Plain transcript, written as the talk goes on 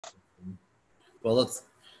Well, let's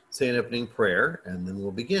say an opening prayer, and then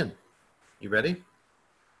we'll begin. You ready?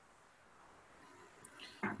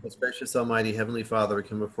 Most gracious, almighty, heavenly Father, we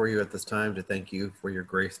come before you at this time to thank you for your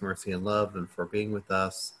grace, mercy, and love, and for being with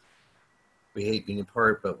us. We hate being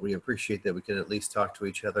apart, but we appreciate that we can at least talk to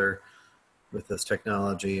each other with this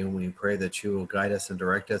technology, and we pray that you will guide us and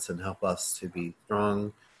direct us and help us to be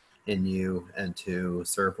strong in you and to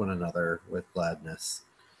serve one another with gladness.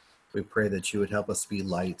 We pray that you would help us be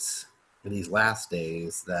lights in these last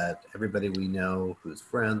days, that everybody we know who's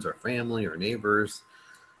friends or family or neighbors,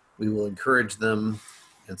 we will encourage them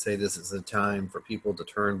and say this is a time for people to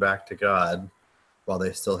turn back to God while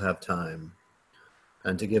they still have time,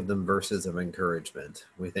 and to give them verses of encouragement.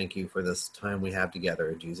 We thank you for this time we have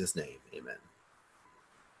together. In Jesus' name, amen.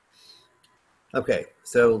 Okay,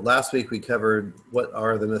 so last week we covered what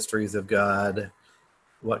are the mysteries of God,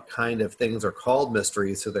 what kind of things are called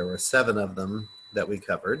mysteries. So there were 7 of them that we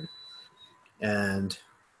covered. And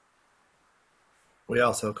we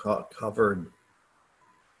also covered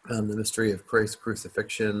the mystery of Christ's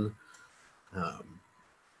crucifixion,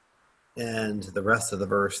 and the rest of the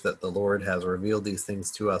verse that the Lord has revealed these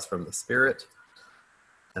things to us from the Spirit,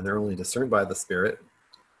 and they're only discerned by the Spirit.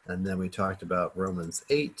 And then we talked about Romans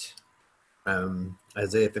 8,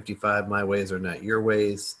 Isaiah 55, my ways are not your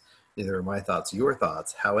ways, neither are my thoughts your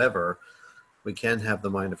thoughts. However, we can have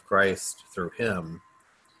the mind of Christ through him.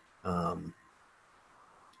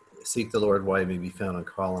 Seek the Lord while he may be found, and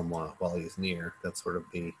call him while he's near. That's sort of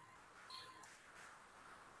the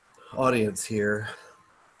audience here.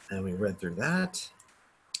 And we read through that.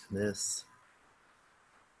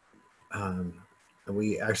 And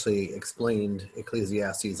we actually explained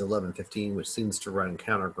Ecclesiastes 11:15, which seems to run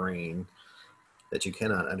counter-grain, that you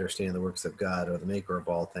cannot understand the works of God or the maker of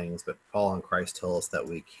all things, but Paul and Christ tell us that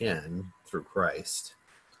we can through Christ.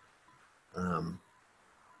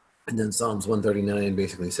 And then Psalms 139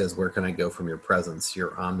 basically says, where can I go from your presence?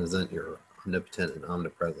 You're omniscient, you're omnipotent, and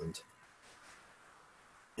omnipresent.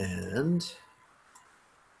 And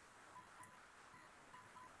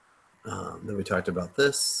then we talked about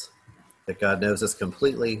this, that God knows us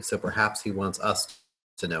completely, so perhaps he wants us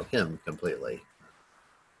to know him completely.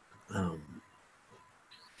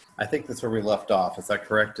 I think that's where we left off. Is that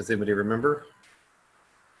correct? Does anybody remember?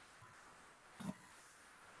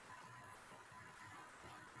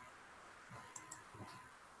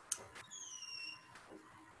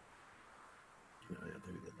 No, I don't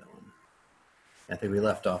think we did that one. I think we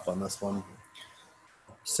left off on this one.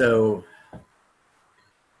 So,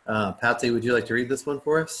 Patsy, would you like to read this one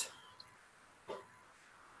for us?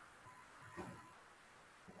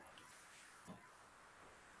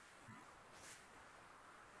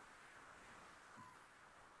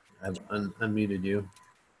 I've unmuted you.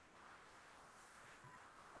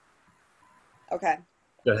 Okay.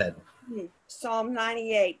 Go ahead. Psalm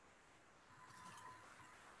 98.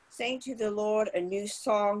 Sing to the Lord a new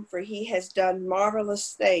song, for he has done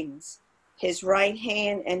marvelous things. His right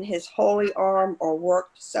hand and his holy arm are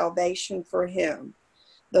worked salvation for him.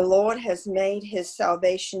 The Lord has made his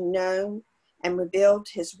salvation known and revealed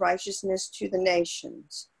his righteousness to the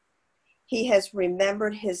nations. He has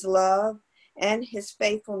remembered his love and his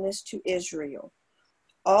faithfulness to Israel.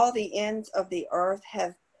 All the ends of the earth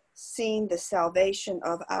have seen the salvation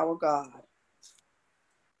of our God.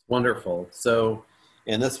 Wonderful. So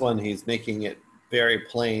in this one, he's making it very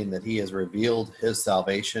plain that he has revealed his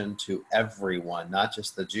salvation to everyone, not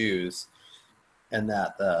just the Jews, and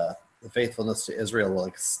that the faithfulness to Israel will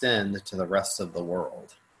extend to the rest of the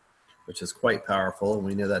world, which is quite powerful. And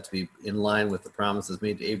we know that to be in line with the promises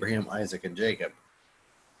made to Abraham, Isaac, and Jacob.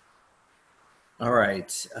 All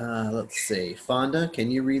right, let's see. Fonda, can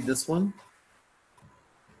you read this one?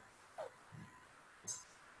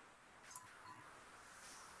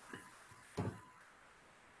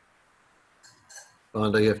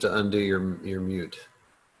 Fonda, you have to undo your mute.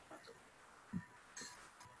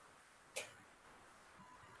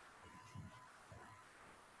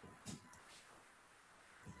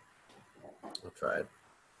 I'll try it.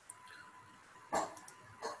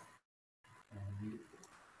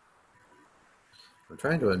 I'm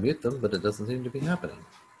trying to unmute them, but it doesn't seem to be happening.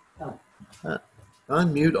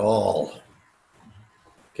 Unmute all.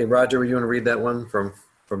 Okay, Roger, would you want to read that one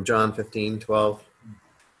from John 15:12? All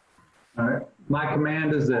right. My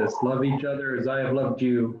command is this: love each other as I have loved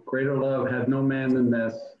you. Greater love has no man than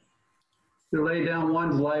this, to lay down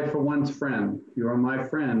one's life for one's friend. You are my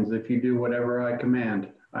friends if you do whatever I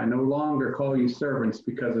command. I no longer call you servants,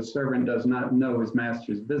 because a servant does not know his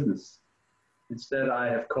master's business. Instead, I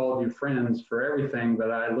have called you friends, for everything that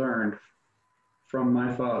I learned from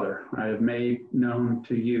my Father I have made known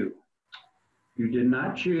to you. You did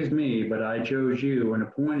not choose me, but I chose you and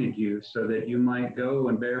appointed you so that you might go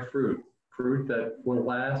and bear fruit, fruit that will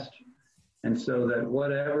last, and so that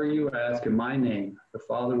whatever you ask in my name, the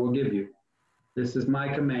Father will give you. This is my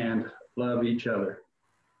command, love each other.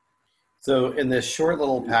 So in this short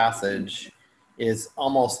little passage is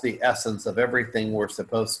almost the essence of everything we're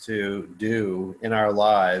supposed to do in our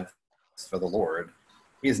lives for the Lord.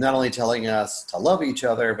 He's not only telling us to love each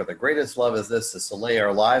other, but the greatest love is this, is to lay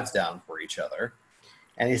our lives down for each other.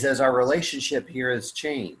 And he says our relationship here has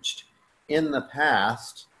changed. In the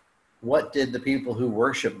past, what did the people who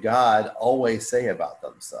worship God always say about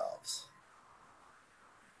themselves?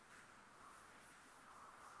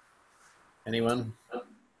 Anyone?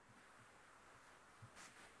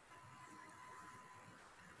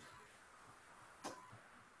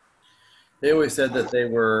 They always said that they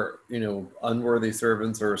were, unworthy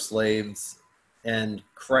servants or slaves, and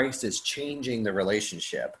Christ is changing the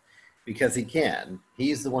relationship because he can.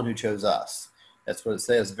 He's the one who chose us. That's what it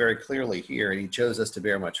says very clearly here, and he chose us to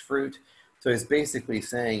bear much fruit. So he's basically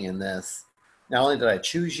saying in this, not only did I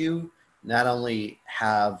choose you, not only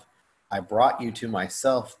have I brought you to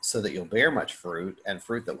myself so that you'll bear much fruit and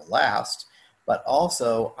fruit that will last, but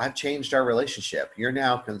also I've changed our relationship. You're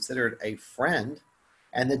now considered a friend.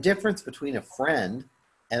 And the difference between a friend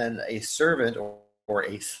and a servant or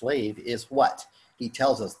a slave is what? He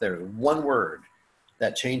tells us there's one word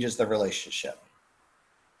that changes the relationship.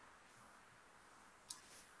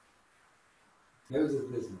 Knows his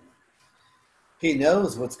business. He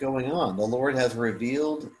knows what's going on. The Lord has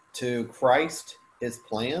revealed to Christ his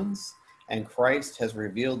plans, and Christ has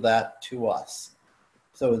revealed that to us.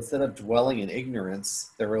 So instead of dwelling in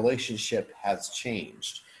ignorance, the relationship has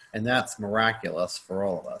changed. And that's miraculous for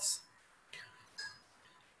all of us.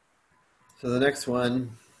 So the next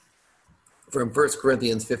one, from 1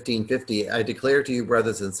 Corinthians 15:50, I declare to you,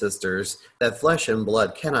 brothers and sisters, that flesh and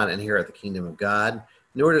blood cannot inherit the kingdom of God,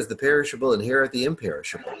 nor does the perishable inherit the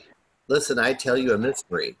imperishable. Listen, I tell you a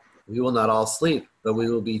mystery. We will not all sleep, but we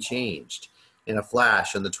will be changed. In a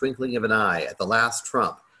flash, in the twinkling of an eye, at the last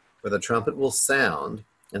trump, for the trumpet will sound,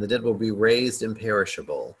 and the dead will be raised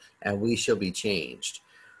imperishable, and we shall be changed.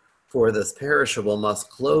 For this perishable must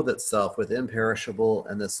clothe itself with imperishable,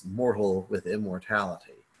 and this mortal with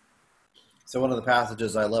immortality. So one of the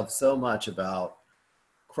passages I love so much about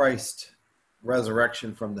Christ's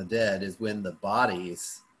resurrection from the dead is when the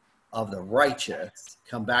bodies of the righteous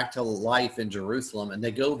come back to life in Jerusalem and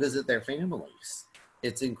they go visit their families.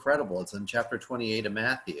 It's incredible. It's in chapter 28 of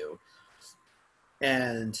Matthew.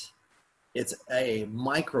 And it's a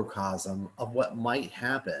microcosm of what might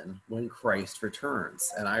happen when Christ returns.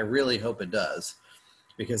 And I really hope it does,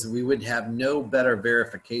 because we would have no better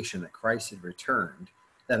verification that Christ had returned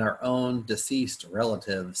than our own deceased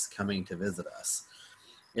relatives coming to visit us.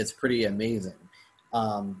 It's pretty amazing.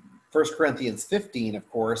 1 Corinthians 15, of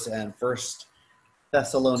course, and 1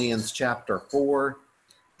 Thessalonians chapter 4,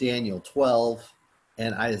 Daniel 12,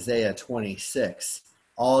 and Isaiah 26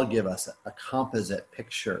 all give us a composite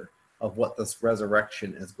picture of what this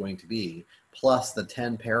resurrection is going to be, plus the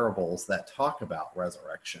 10 parables that talk about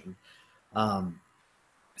resurrection.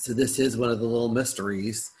 So this is one of the little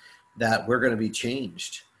mysteries that we're going to be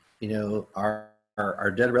changed.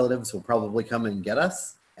 Our dead relatives will probably come and get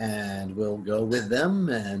us, and we'll go with them,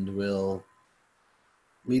 and we'll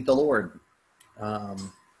meet the Lord,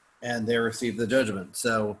 and they receive the judgment.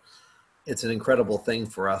 So it's an incredible thing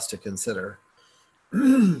for us to consider.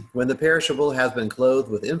 When the perishable has been clothed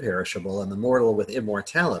with imperishable and the mortal with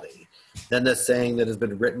immortality, then this saying that has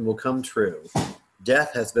been written will come true.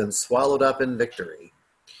 Death has been swallowed up in victory.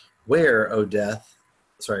 Where death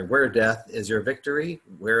is your victory?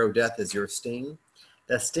 Where, O death, is your sting?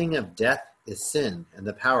 The sting of death is sin, and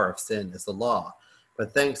the power of sin is the law.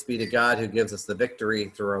 But thanks be to God who gives us the victory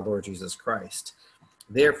through our Lord Jesus Christ.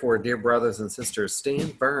 Therefore, dear brothers and sisters,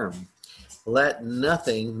 stand firm. Let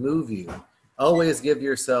nothing move you. Always give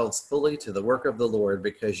yourselves fully to the work of the Lord,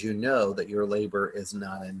 because you know that your labor is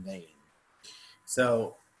not in vain.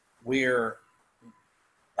 So we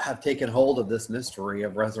have taken hold of this mystery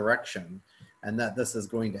of resurrection, and that this is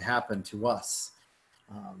going to happen to us,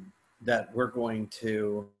 that we're going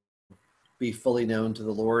to be fully known to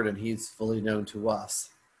the Lord, and he's fully known to us.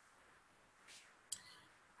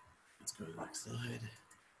 Let's go to the next slide.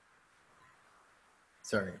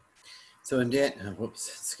 Sorry. So in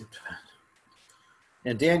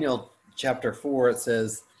Daniel chapter 4, it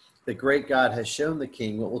says, the great God has shown the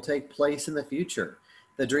king what will take place in the future.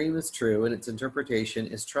 The dream is true, and its interpretation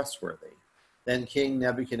is trustworthy. Then King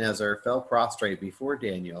Nebuchadnezzar fell prostrate before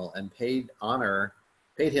Daniel and paid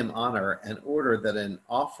him honor, and ordered that an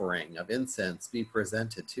offering of incense be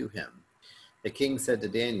presented to him. The king said to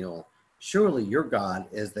Daniel, "Surely your God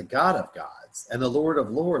is the God of gods and the Lord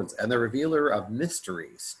of lords and the revealer of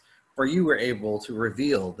mysteries, for you were able to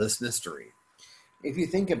reveal this mystery." If you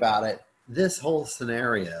think about it, this whole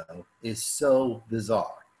scenario is so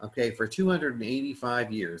bizarre. Okay, for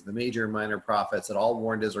 285 years, the major and minor prophets had all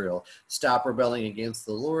warned Israel, stop rebelling against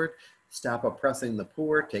the Lord, stop oppressing the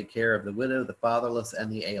poor, take care of the widow, the fatherless,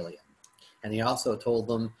 and the alien. And he also told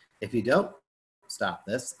them, if you don't stop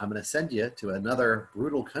this, I'm going to send you to another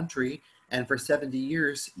brutal country, and for 70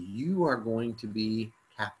 years, you are going to be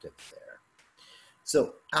captive there.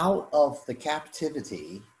 So out of the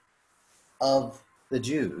captivity of the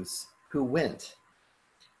Jews who went,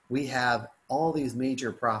 we have all these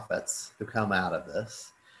major prophets who come out of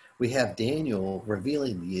this. We have Daniel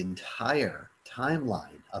revealing the entire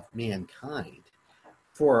timeline of mankind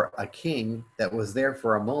for a king that was there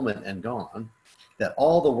for a moment and gone, that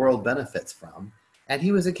all the world benefits from, and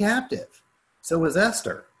he was a captive. So was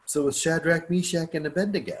Esther. So was Shadrach, Meshach, and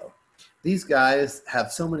Abednego. These guys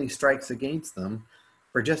have so many strikes against them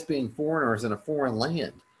for just being foreigners in a foreign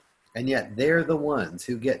land. And yet they're the ones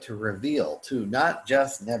who get to reveal to not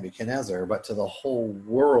just Nebuchadnezzar, but to the whole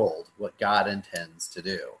world what God intends to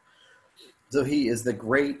do. So he is the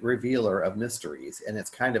great revealer of mysteries. And it's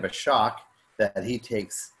kind of a shock that he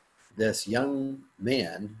takes this young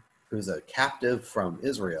man who's a captive from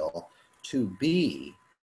Israel to be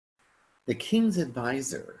the king's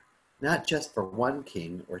advisor, not just for one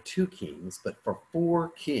king or two kings, but for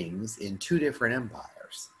 4 kings in 2 different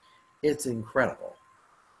empires. It's incredible.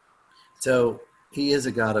 So he is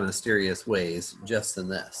a God of mysterious ways, just in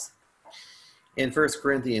this. In 1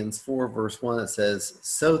 Corinthians 4, verse 1, it says,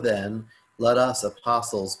 "So then, let us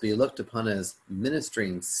apostles be looked upon as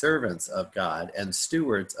ministering servants of God and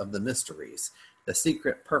stewards of the mysteries, the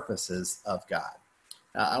secret purposes of God."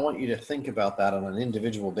 Now, I want you to think about that on an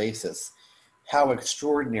individual basis, how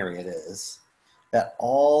extraordinary it is that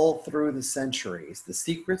all through the centuries, the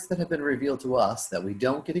secrets that have been revealed to us that we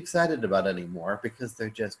don't get excited about anymore because they're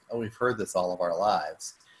just, oh, we've heard this all of our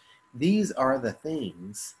lives. These are the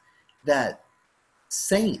things that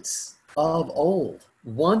saints of old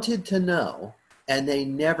wanted to know, and they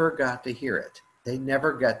never got to hear it. They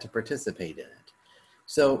never got to participate in it.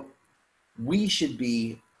 So we should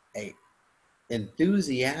be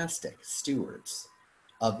enthusiastic stewards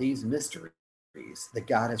of these mysteries that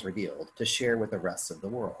God has revealed to share with the rest of the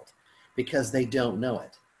world, because they don't know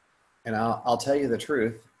it. And I'll tell you the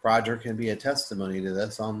truth, Roger can be a testimony to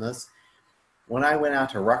this on this. When I went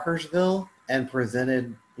out to Ruckersville and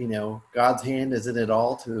presented, God's hand is in it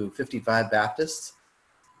all to 55 Baptists,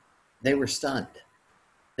 they were stunned.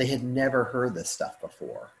 They had never heard this stuff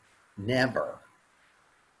before. Never.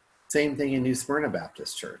 Same thing in New Smyrna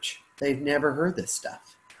Baptist Church. They've never heard this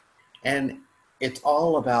stuff. And it's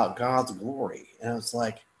all about God's glory. And it's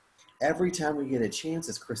like, every time we get a chance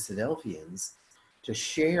as Christadelphians to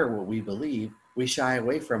share what we believe, we shy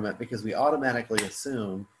away from it because we automatically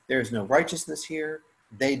assume there's no righteousness here.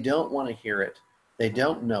 They don't want to hear it. They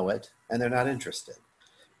don't know it, and they're not interested.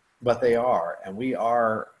 But they are, and we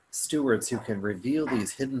are stewards who can reveal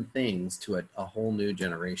these hidden things to a whole new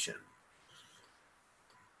generation.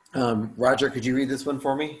 Roger, could you read this one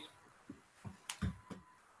for me?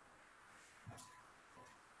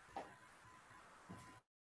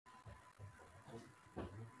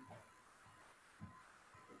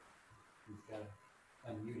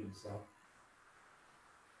 Unmute himself.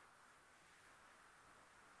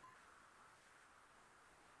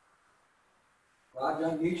 Roger,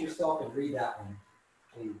 unmute yourself and read that one,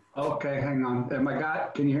 please. Okay, hang on.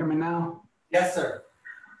 Can you hear me now? Yes, sir.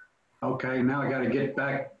 Okay, now I got to get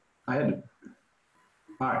back. All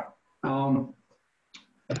right.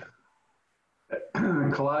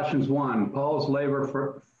 Colossians 1, Paul's labor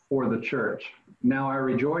for the church. Now I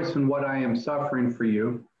rejoice in what I am suffering for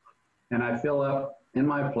you, and I fill up in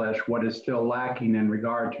my flesh what is still lacking in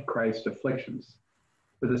regard to Christ's afflictions,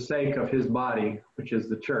 for the sake of his body, which is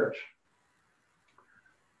the church.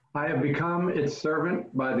 I have become its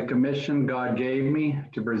servant by the commission God gave me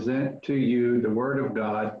to present to you the word of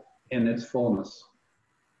God in its fullness,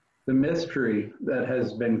 the mystery that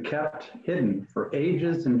has been kept hidden for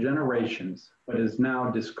ages and generations, but is now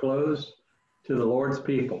disclosed to the Lord's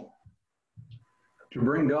people, to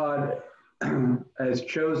bring God has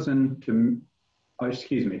chosen to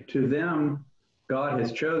them, God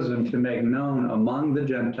has chosen to make known among the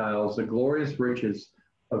Gentiles the glorious riches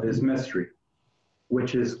of his mystery,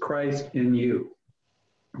 which is Christ in you,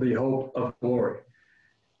 the hope of glory.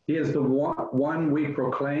 He is the one we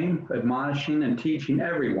proclaim, admonishing and teaching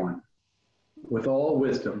everyone with all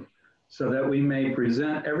wisdom, so that we may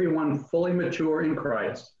present everyone fully mature in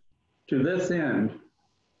Christ. To this end,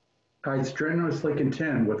 I strenuously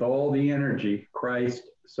contend with all the energy Christ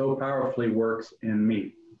so powerfully works in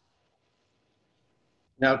me.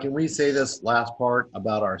 Now, can we say this last part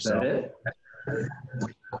about Is that ourselves? it?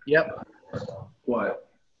 Yep. What?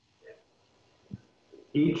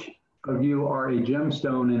 Each of you are a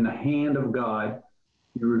gemstone in the hand of God.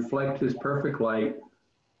 You reflect his perfect light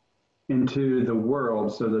into the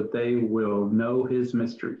world so that they will know his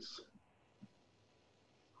mysteries.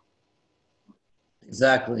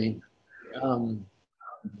 Exactly.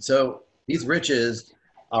 So these riches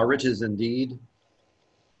are riches indeed.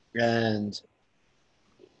 And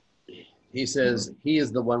he says, he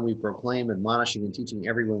is the one we proclaim, admonishing and teaching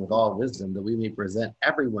everyone with all wisdom, that we may present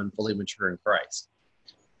everyone fully mature in Christ.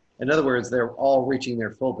 In other words, they're all reaching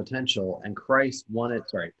their full potential, and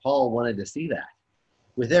Paul wanted to see that.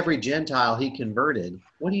 With every Gentile he converted,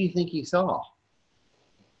 what do you think he saw?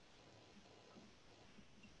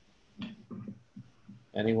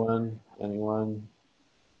 Anyone? A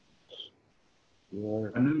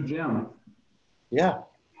new gem. Yeah.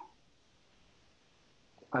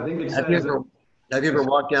 I think it Have you says ever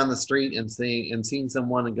walked down the street and seen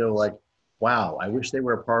someone and go like, wow, I wish they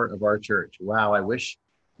were a part of our church. Wow, I wish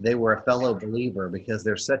they were a fellow believer because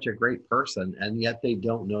they're such a great person and yet they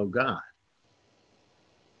don't know God.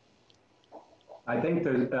 I think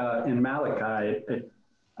there's in Malachi,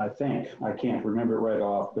 I can't remember it right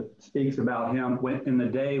off, but it speaks about him in the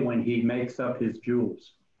day when he makes up his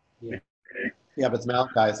jewels. Yeah, but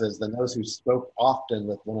Malachi says, then those who spoke often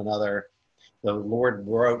with one another, the Lord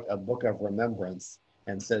wrote a book of remembrance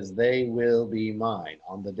and says, they will be mine.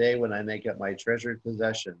 On the day when I make up my treasured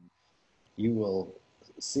possession, you will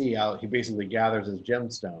see how he basically gathers his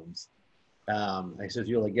gemstones. He says,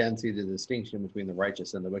 you'll again see the distinction between the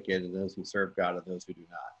righteous and the wicked, and those who serve God and those who do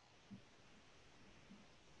not.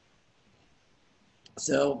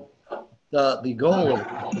 So the goal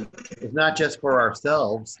is not just for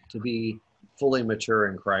ourselves to be fully mature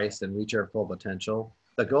in Christ and reach our full potential.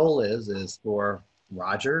 The goal is for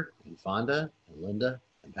Roger and Fonda and Linda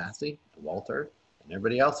and Patsy and Walter and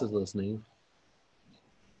everybody else who's listening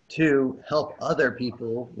to help other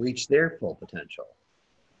people reach their full potential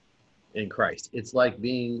in Christ. It's like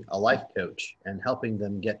being a life coach and helping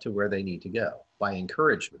them get to where they need to go by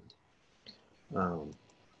encouragement.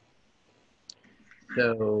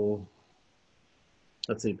 So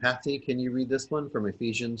let's see, Patsy, can you read this one from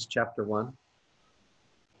Ephesians chapter 1?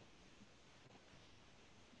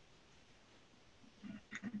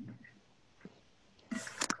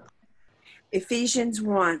 Ephesians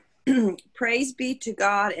 1. Praise be to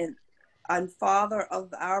God and Father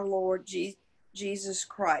of our Lord Jesus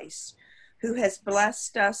Christ, who has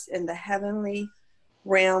blessed us in the heavenly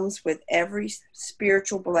realms with every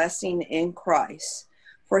spiritual blessing in Christ.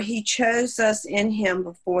 For he chose us in him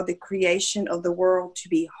before the creation of the world to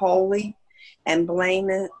be holy and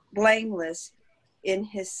blameless in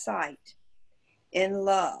his sight. In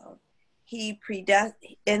love, he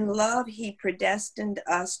predestined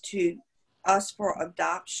us for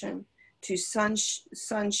adoption to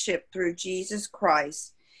sonship through Jesus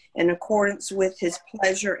Christ, in accordance with his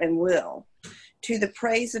pleasure and will, to the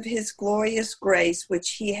praise of his glorious grace,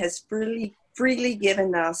 which he has freely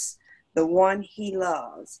given us, the one he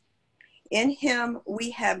loves. In him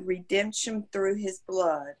we have redemption through his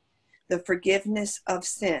blood, the forgiveness of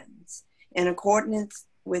sins, in accordance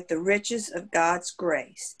with the riches of God's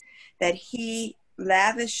grace, that he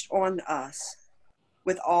lavished on us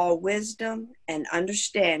with all wisdom and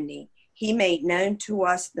understanding. He made known to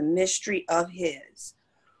us the mystery of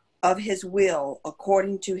his will,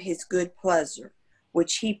 according to his good pleasure,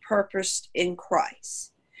 which he purposed in Christ,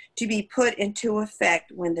 to be put into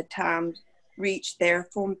effect when the times reach their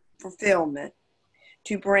fulfillment,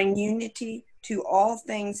 to bring unity to all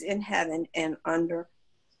things in heaven and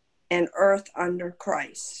earth under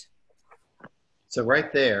Christ. So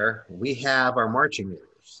right there, we have our marching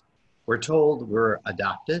orders. We're told we're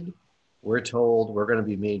adopted. We're told we're going to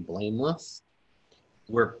be made blameless.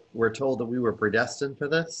 We're told that we were predestined for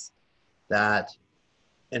this, that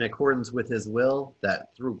in accordance with his will,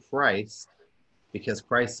 that through Christ, because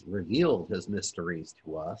Christ revealed his mysteries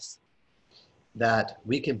to us, that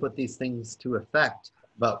we can put these things to effect.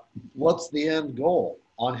 But what's the end goal?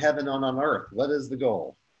 On heaven and on earth. What is the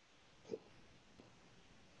goal?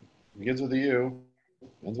 Begins with a U,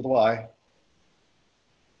 ends with a Y.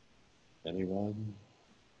 Anyone?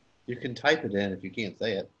 You can type it in if you can't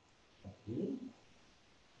say it.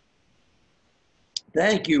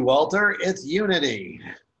 Thank you, Walter. It's unity.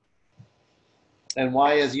 And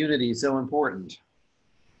why is unity so important?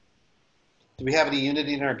 Do we have any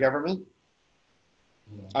unity in our government?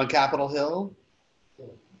 On Capitol Hill?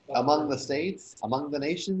 Among the states, among the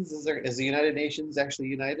nations, is the United Nations actually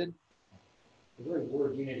united? The very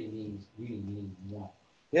word unity means one.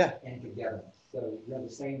 Yeah. And together. So you have the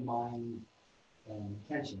same mind and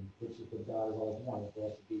intention, which is what God has always wanted for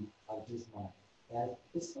us to be of his mind. As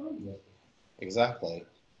his son was. Exactly.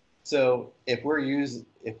 So if we're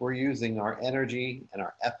using our energy and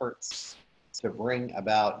our efforts to bring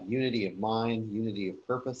about unity of mind, unity of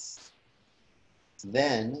purpose,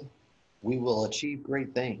 then we will achieve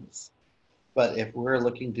great things. But if we're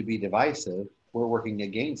looking to be divisive, we're working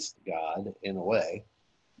against God in a way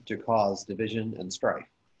to cause division and strife.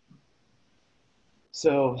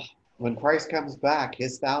 So when Christ comes back,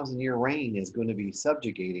 his 1,000-year reign is going to be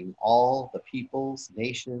subjugating all the peoples,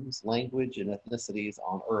 nations, language, and ethnicities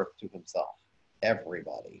on earth to himself.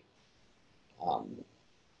 Everybody.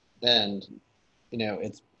 And,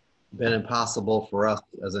 it's been impossible for us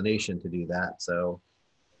as a nation to do that. So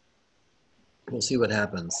we'll see what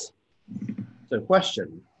happens. So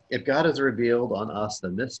question, if God has revealed on us the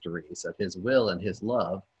mysteries of his will and his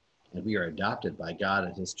love, and we are adopted by God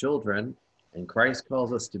as his children, and Christ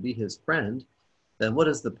calls us to be his friend, then what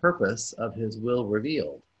is the purpose of his will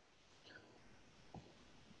revealed?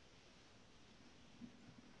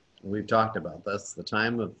 We've talked about this, the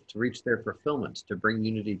time to reach their fulfillment, to bring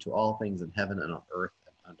unity to all things in heaven and on earth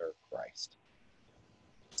and under Christ.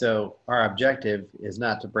 So our objective is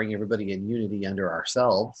not to bring everybody in unity under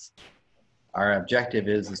ourselves. Our objective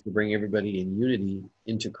is to bring everybody in unity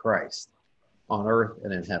into Christ on earth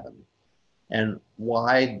and in heaven. And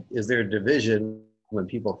why is there a division when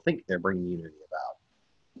people think they're bringing unity about?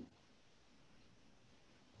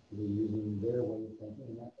 We're using their way of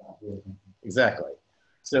thinking, not God's way of thinking. Exactly.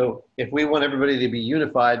 So if we want everybody to be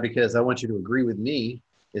unified because I want you to agree with me,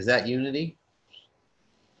 is that unity?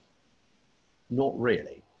 Not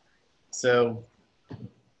really. So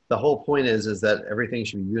the whole point is that everything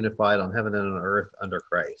should be unified on heaven and on earth under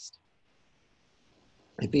Christ.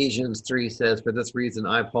 Ephesians 3 says, for this reason,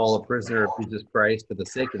 I, Paul, a prisoner of Jesus Christ, for the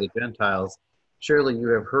sake of the Gentiles, surely you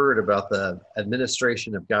have heard about the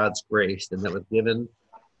administration of God's grace, and that was given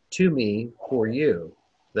to me for you.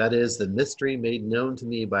 That is the mystery made known to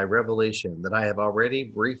me by revelation that I have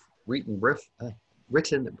already written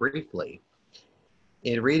briefly.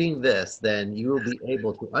 In reading this, then, you will be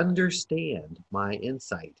able to understand my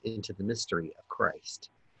insight into the mystery of Christ.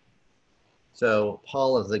 So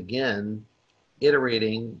Paul is again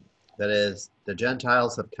iterating, that is, the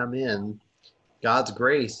Gentiles have come in, God's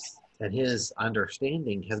grace and his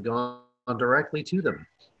understanding has gone directly to them,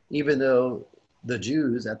 even though the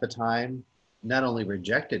Jews at the time not only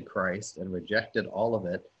rejected Christ and rejected all of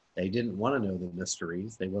it, they didn't want to know the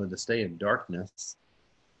mysteries, they wanted to stay in darkness.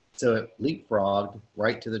 So it leapfrogged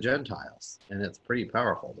right to the Gentiles, and it's pretty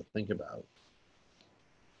powerful to think about.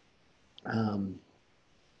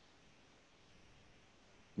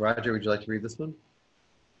 Roger, would you like to read this one?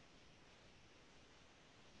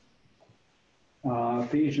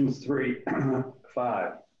 Ephesians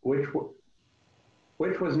 3:5,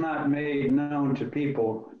 which was not made known to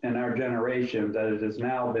people in our generation, that it has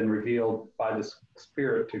now been revealed by the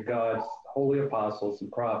Spirit to God's holy apostles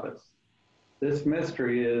and prophets. This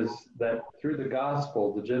mystery is that through the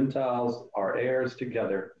gospel, the Gentiles are heirs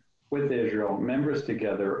together with Israel, members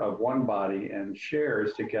together of one body, and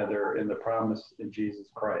sharers together in the promise in Jesus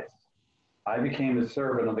Christ. I became a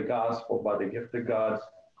servant of the gospel by the gift of God's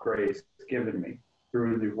grace given me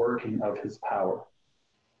through the working of his power.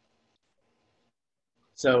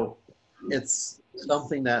 So it's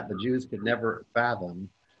something that the Jews could never fathom,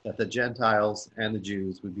 that the Gentiles and the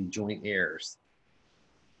Jews would be joint heirs.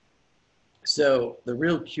 So the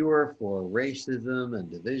real cure for racism and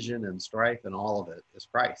division and strife and all of it is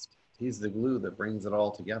Christ. He's the glue that brings it all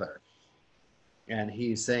together. And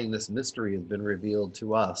he's saying this mystery has been revealed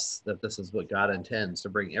to us, that this is what God intends, to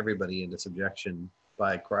bring everybody into subjection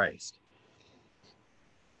by Christ.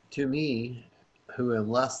 To me, who am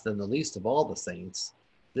less than the least of all the saints,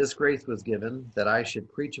 this grace was given that I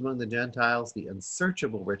should preach among the Gentiles the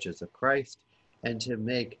unsearchable riches of Christ, and to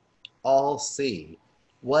make all see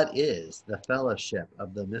what is the fellowship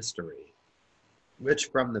of the mystery, which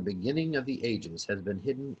from the beginning of the ages has been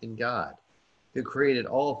hidden in God, who created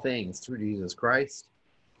all things through Jesus Christ,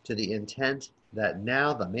 to the intent that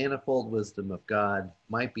now the manifold wisdom of God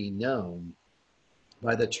might be known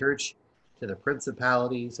by the church to the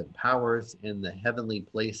principalities and powers in the heavenly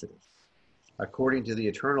places, according to the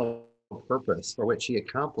eternal purpose for which he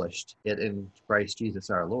accomplished it in Christ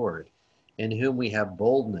Jesus our Lord, in whom we have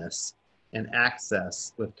boldness and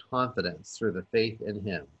access with confidence through the faith in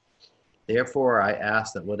him. Therefore, I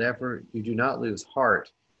ask that whatever you do not lose heart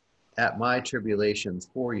at my tribulations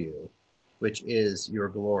for you, which is your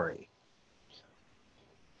glory.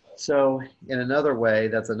 So in another way,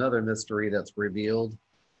 that's another mystery that's revealed,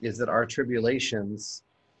 is that our tribulations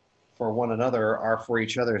for one another are for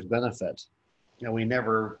each other's benefit. And we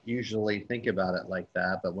never usually think about it like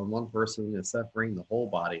that, but when one person is suffering, the whole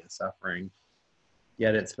body is suffering,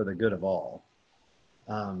 yet it's for the good of all.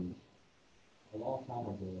 A long time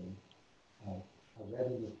ago, I read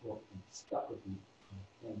in this book and it stuck with me,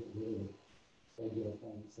 and it really so good a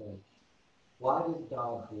thing. It said, why does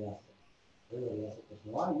God bless us? Everybody asks the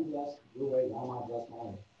question, why do you bless your way? Why am I bless my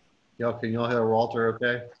way? Y'all, can y'all hear Walter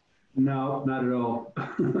okay? No, not at all.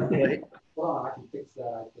 Okay. Well, I can fix that,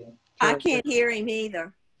 I think. I can't hear him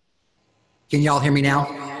either. Can y'all hear me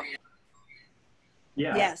now?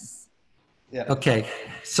 Yeah. Yes. Yeah. Okay,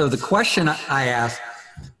 so the question I asked,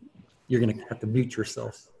 you're going to have to mute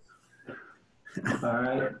yourself. All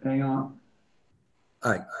right, hang on.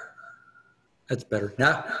 All right, that's better.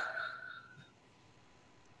 Now,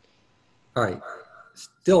 all right,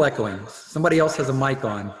 still echoing. Somebody else has a mic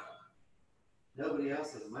on. Nobody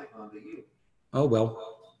else has a mic on but you. Oh,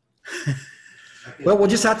 well. Well, we'll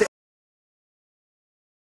just have to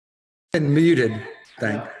and muted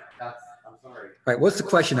thing. All I'm sorry. right, what's the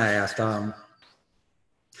question I asked?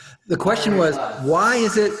 The question was, why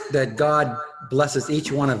is it that God blesses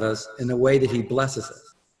each one of us in the way that he blesses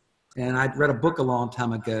us? And I'd read a book a long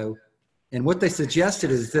time ago, and what they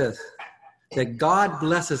suggested is this, that God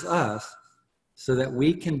blesses us so that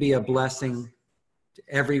we can be a blessing to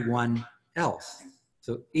everyone else.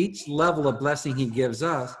 So each level of blessing he gives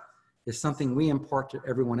us is something we impart to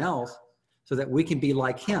everyone else so that we can be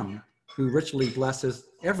like him, who richly blesses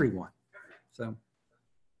everyone. So.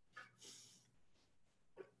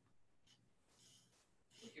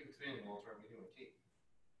 Keep expanding, Walter. I'm doing a key.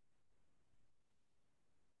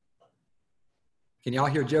 Can y'all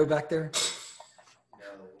hear Joe back there? No.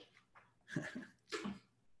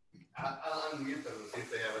 I'll unmute them and see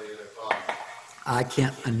if they have any other thoughts. I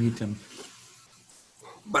can't unmute him,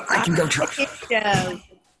 but I can go try. Joe.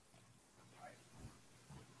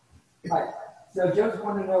 Hi. So Joe's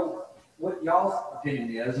wanting to know what y'all's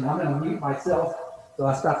opinion is, and I'm going to mute myself so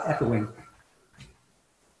I stop echoing.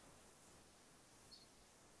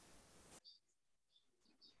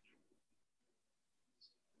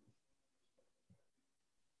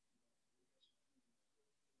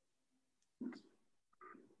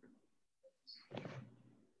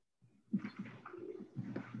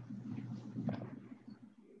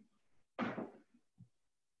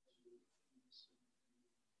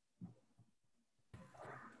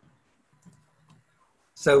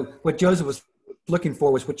 So what Joseph was looking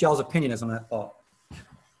for was what y'all's opinion is on that thought.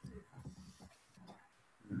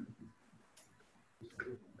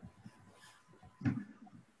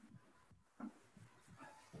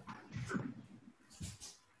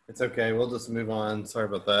 It's okay. We'll just move on. Sorry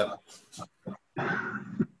about that.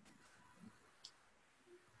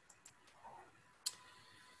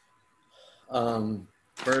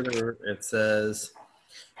 Further, it says,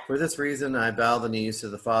 for this reason, I bow the knees to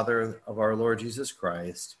the Father of our Lord Jesus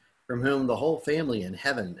Christ, from whom the whole family in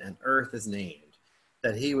heaven and earth is named,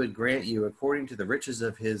 that he would grant you, according to the riches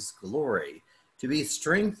of his glory, to be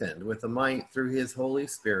strengthened with the might through his Holy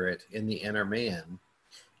Spirit in the inner man,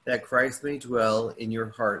 that Christ may dwell in your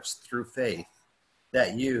hearts through faith,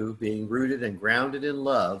 that you, being rooted and grounded in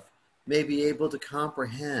love, may be able to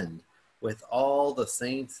comprehend with all the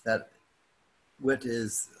saints that what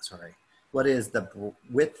is the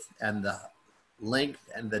width and the length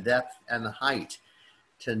and the depth and the height,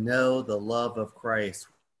 to know the love of Christ,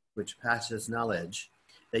 which passes knowledge,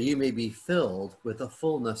 that you may be filled with the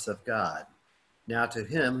fullness of God. Now to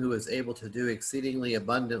him who is able to do exceedingly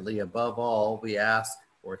abundantly above all we ask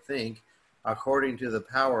or think, according to the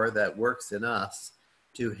power that works in us,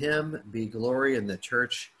 to him be glory in the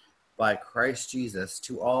church by Christ Jesus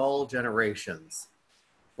to all generations,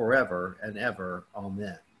 forever and ever.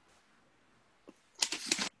 Amen.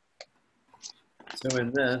 So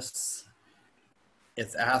in this,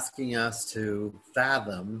 it's asking us to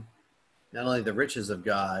fathom not only the riches of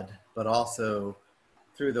God, but also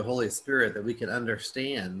through the Holy Spirit that we can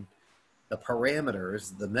understand the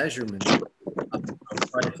parameters, the measurement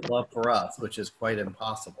of Christ's love for us, which is quite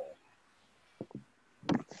impossible.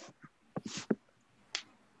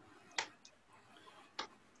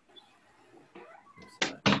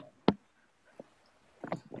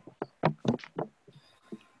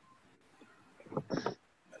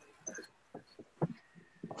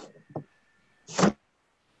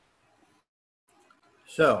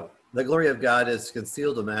 So, the glory of God is to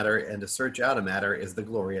conceal a matter, and to search out a matter is the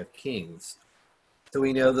glory of kings. So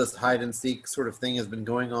we know this hide and seek sort of thing has been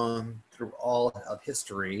going on through all of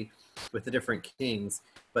history, with the different kings,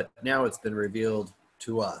 but now it's been revealed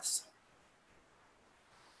to us.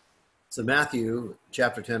 So Matthew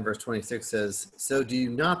chapter 10, verse 26 says, "So do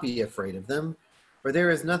not be afraid of them, for there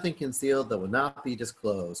is nothing concealed that will not be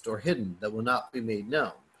disclosed, or hidden that will not be made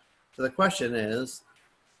known." So the question is,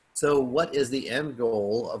 so what is the end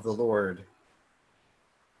goal of the Lord?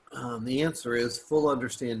 The answer is full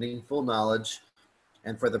understanding, full knowledge,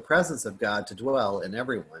 and for the presence of God to dwell in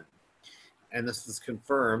everyone. And this is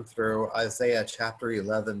confirmed through Isaiah chapter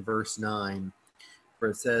 11, verse 9,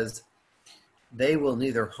 where it says, "They will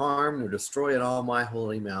neither harm nor destroy in all my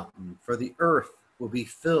holy mountain, for the earth will be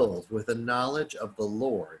filled with the knowledge of the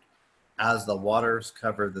Lord as the waters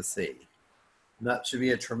cover the sea." And that should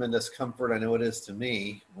be a tremendous comfort. I know it is to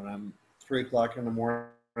me when I'm 3 o'clock in the morning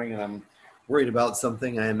and I'm worried about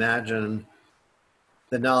something. I imagine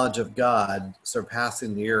the knowledge of God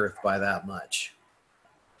surpassing the earth by that much.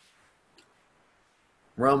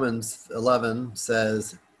 Romans 11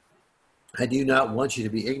 says, "I do not want you to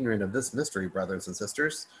be ignorant of this mystery, brothers and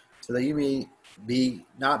sisters, so that you may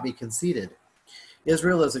not be conceited.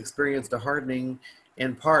 Israel has experienced a hardening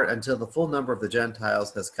in part until the full number of the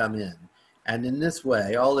Gentiles has come in. And in this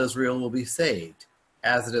way, all Israel will be saved.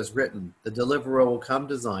 As it is written, the deliverer will come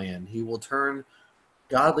to Zion. He will turn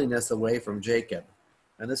godliness away from Jacob.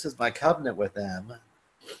 And this is my covenant with them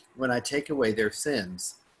when I take away their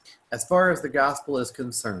sins. As far as the gospel is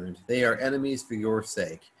concerned, they are enemies for your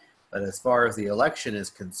sake. But as far as the election is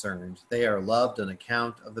concerned, they are loved on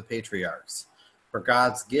account of the patriarchs. For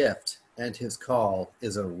God's gift and his call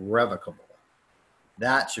is irrevocable."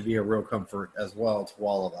 That should be a real comfort as well to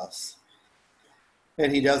all of us.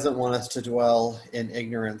 And he doesn't want us to dwell in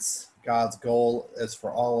ignorance. God's goal is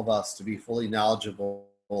for all of us to be fully knowledgeable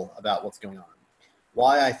about what's going on.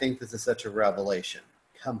 Why I think this is such a revelation.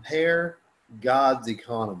 Compare God's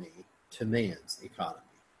economy to man's economy.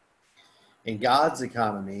 In God's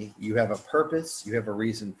economy, you have a purpose, you have a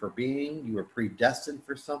reason for being, you are predestined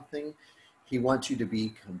for something. He wants you to be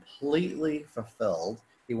completely fulfilled.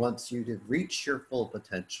 He wants you to reach your full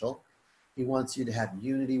potential. He wants you to have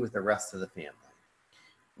unity with the rest of the family.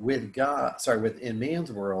 Within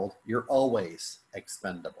man's world, you're always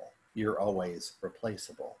expendable. You're always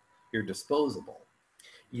replaceable. You're disposable.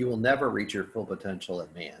 You will never reach your full potential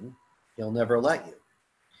in man. He'll never let you.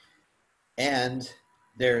 And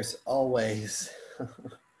there's always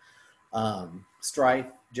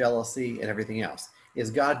strife, jealousy, and everything else. Is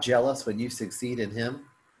God jealous when you succeed in him?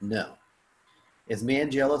 No. Is man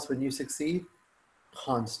jealous when you succeed?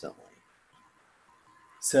 Constantly.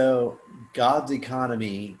 So God's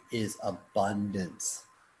economy is abundance.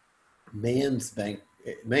 Man's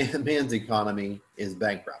economy is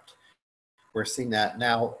bankrupt. We're seeing that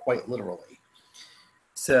now quite literally.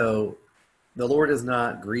 So the Lord is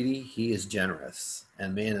not greedy, he is generous,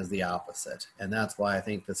 and man is the opposite. And that's why I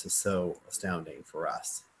think this is so astounding for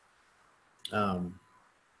us.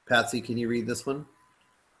 Patsy, can you read this one?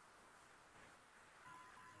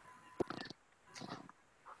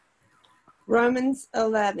 Romans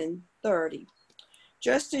 11:30.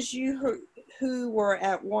 Just as you who were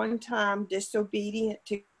at one time disobedient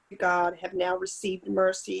to God have now received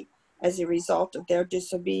mercy as a result of their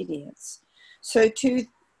disobedience, so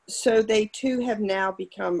they too have now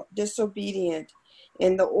become disobedient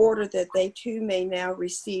in the order that they too may now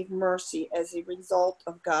receive mercy as a result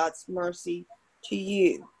of God's mercy to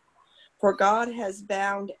you. For God has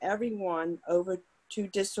bound everyone over to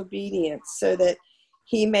disobedience so that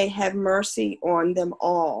he may have mercy on them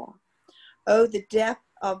all. Oh, the depth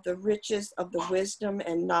of the riches of the wisdom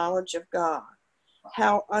and knowledge of God.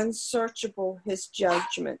 How unsearchable his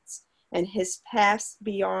judgments and his paths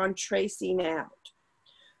beyond tracing out.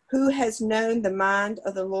 Who has known the mind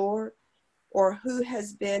of the Lord, or who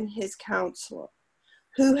has been his counselor?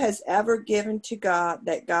 Who has ever given to God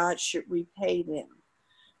that God should repay them?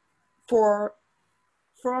 For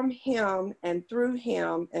from him and through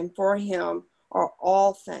him and for him are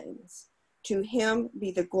all things. To him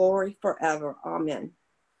be the glory forever. Amen.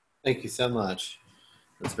 Thank you so much.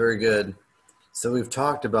 That's very good. So we've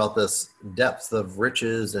talked about this depth of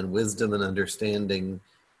riches and wisdom and understanding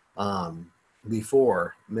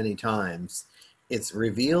before many times. It's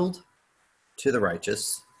revealed to the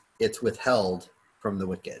righteous. It's withheld from the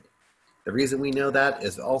wicked. The reason we know that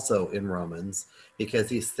is also in Romans, because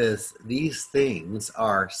he says these things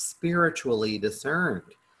are spiritually discerned.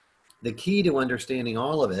 The key to understanding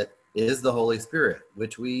all of it is the Holy Spirit,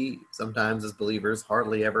 which we sometimes as believers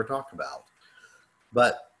hardly ever talk about.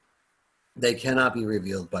 But they cannot be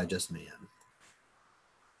revealed by just man.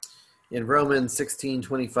 In Romans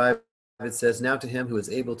 16:25 it says, "Now to him who is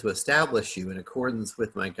able to establish you in accordance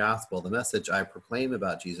with my gospel, the message I proclaim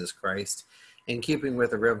about Jesus Christ, in keeping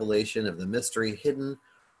with the revelation of the mystery hidden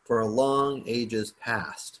for long ages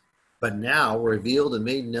past, but now revealed and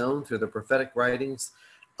made known through the prophetic writings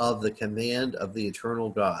of the command of the eternal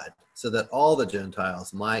God, so that all the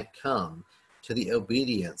Gentiles might come to the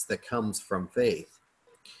obedience that comes from faith.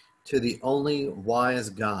 To the only wise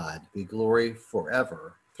God be glory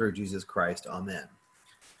forever through Jesus Christ. Amen."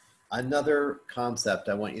 Another concept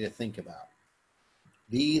I want you to think about.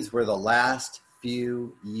 These were the last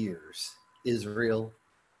few years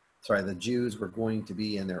the Jews were going to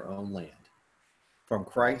be in their own land. From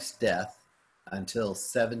Christ's death until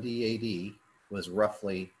 70 AD was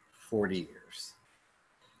roughly 40 years.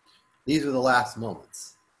 These were the last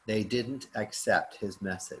moments. They didn't accept his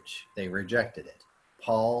message. They rejected it.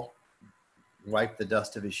 Paul wiped the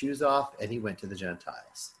dust of his shoes off and he went to the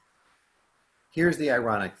Gentiles. Here's the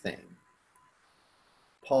ironic thing.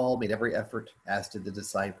 Paul made every effort, as did the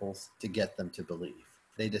disciples, to get them to believe.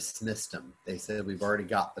 They dismissed him. They said, "We've already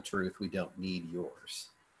got the truth. We don't need yours."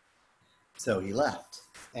 So he left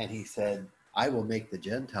and he said, "I will make the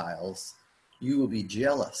Gentiles, you will be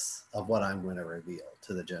jealous of what I'm going to reveal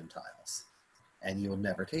to the Gentiles, and you'll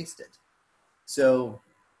never taste it." So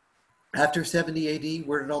after 70 AD,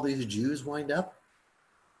 where did all these Jews wind up?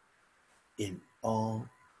 In all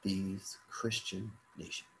these Christian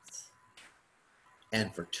nations.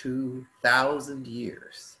 And for 2,000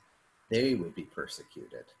 years, they would be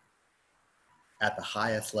persecuted at the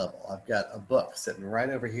highest level. I've got a book sitting right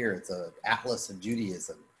over here. It's an atlas of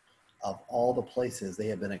Judaism of all the places they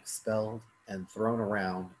have been expelled and thrown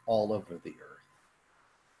around all over the earth.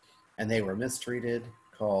 And they were mistreated,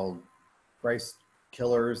 called Christ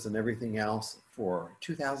killers and everything else for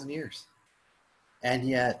 2,000 years. And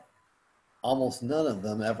yet, almost none of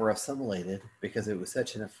them ever assimilated because it was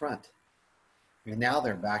such an affront. And now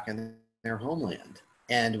they're back in their homeland.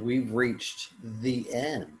 And we've reached the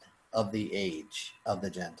end of the age of the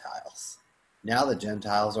Gentiles. Now the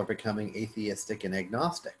Gentiles are becoming atheistic and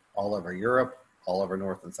agnostic all over Europe, all over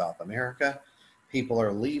North and South America. People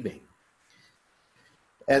are leaving.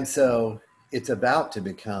 And so it's about to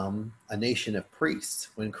become a nation of priests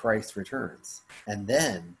when Christ returns. And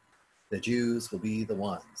then the Jews will be the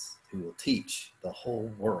ones who will teach the whole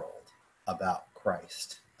world about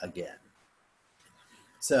Christ again.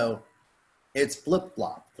 So it's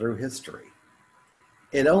flip-flop through history.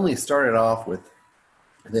 It only started off with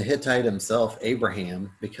the Hittite himself,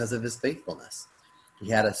 Abraham, because of his faithfulness. He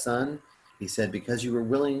had a son. He said, "Because you were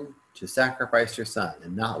willing to sacrifice your son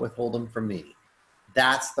and not withhold him from me,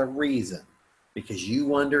 that's the reason, because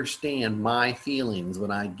you understand my feelings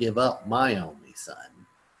when I give up my only son,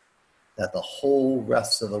 that the whole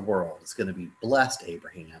rest of the world is going to be blessed,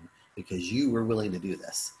 Abraham, because you were willing to do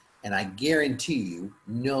this. And I guarantee you,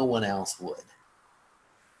 no one else would."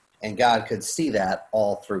 And God could see that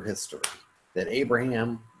all through history, that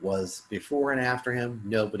Abraham was before and after him,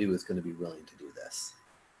 nobody was going to be willing to do this.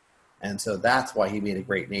 And so that's why he made a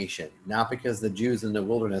great nation, not because the Jews in the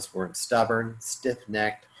wilderness weren't stubborn,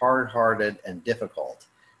 stiff-necked, hard-hearted, and difficult,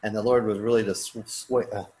 and the Lord was really to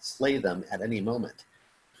slay them at any moment.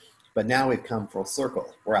 But now we've come full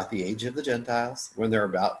circle. We're at the age of the Gentiles, when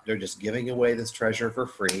they're just giving away this treasure for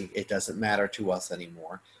free. It doesn't matter to us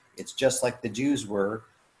anymore. It's just like the Jews were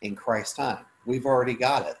in Christ's time. We've already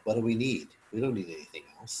got it. What do we need? We don't need anything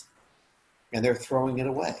else. And they're throwing it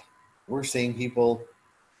away. We're seeing people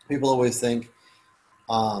always think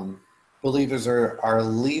believers are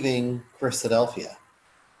leaving Christadelphia.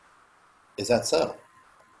 Is that so?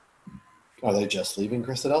 Are they just leaving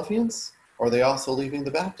Christadelphians? Are they also leaving the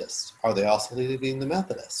Baptists? Are they also leaving the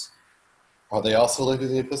Methodists? Are they also leaving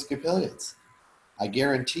the Episcopalians? I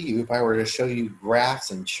guarantee you, if I were to show you graphs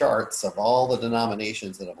and charts of all the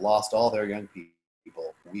denominations that have lost all their young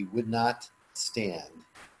people, we would not stand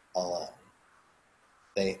alone.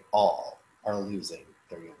 They all are losing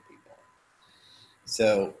their young people.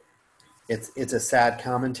 So it's a sad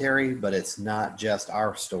commentary, but it's not just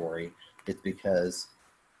our story. It's because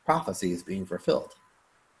prophecy is being fulfilled.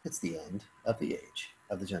 It's the end of the age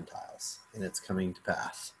of the Gentiles, and it's coming to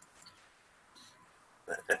pass.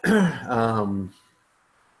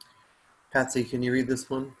 Patsy, can you read this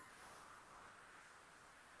one?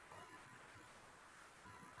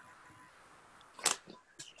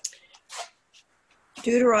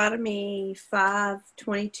 Deuteronomy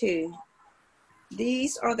 5:22.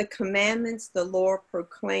 These are the commandments the Lord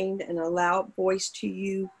proclaimed in a loud voice to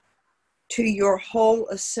you, to your whole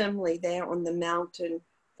assembly there on the mountain,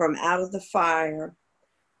 from out of the fire,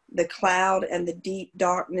 the cloud, and the deep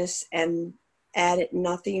darkness, and added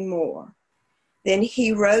nothing more. Then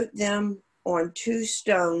he wrote them on 2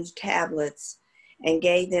 stone tablets and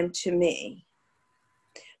gave them to me.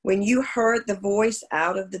 When you heard the voice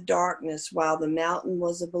out of the darkness while the mountain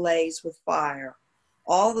was ablaze with fire,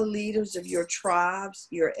 all the leaders of your tribes,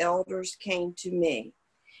 your elders, came to me,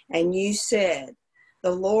 and you said,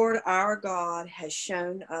 the Lord our God has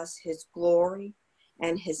shown us his glory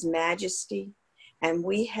and his majesty, and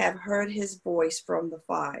we have heard his voice from the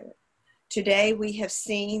fire. Today we have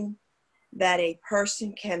seen that a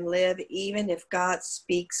person can live even if God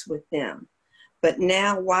speaks with them. But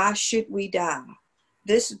now why should we die?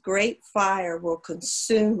 This great fire will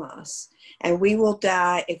consume us, and we will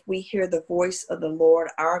die if we hear the voice of the Lord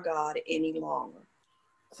our God any longer.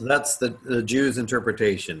 So that's the Jews'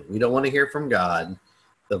 interpretation. We don't want to hear from God.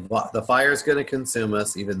 The fire is going to consume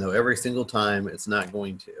us, even though every single time it's not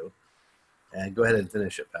going to. And go ahead and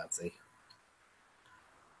finish it, Patsy.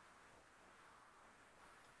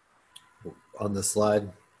 On the slide,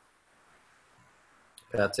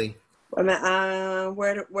 Patsy. Where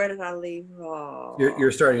did I leave?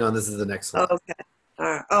 You're starting on. This is the next slide. Okay. All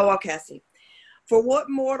right. Oh, okay. I see. For what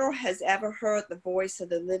mortal has ever heard the voice of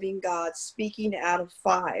the living God speaking out of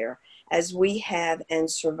fire as we have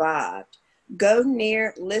and survived? Go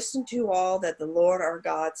near, listen to all that the Lord our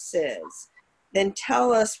God says. Then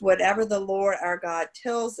tell us whatever the Lord our God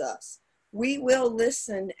tells us. We will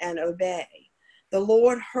listen and obey. The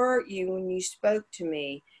Lord heard you when you spoke to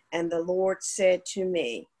me, and the Lord said to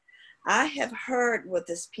me, I have heard what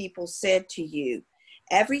this people said to you.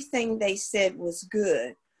 Everything they said was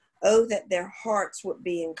good. Oh, that their hearts would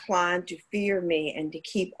be inclined to fear me and to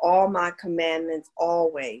keep all my commandments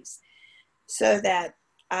always, so that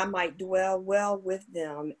I might dwell well with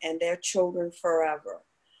them and their children forever.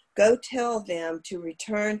 Go tell them to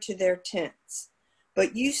return to their tents.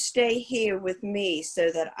 But you stay here with me so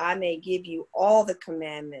that I may give you all the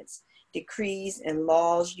commandments, decrees, and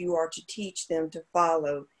laws you are to teach them to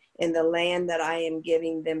follow in the land that I am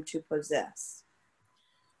giving them to possess.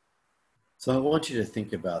 So I want you to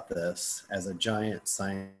think about this as a giant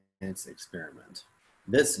science experiment.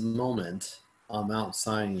 This moment on Mount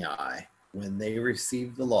Sinai, when they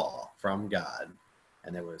received the law from God,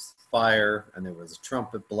 and there was fire, and there was a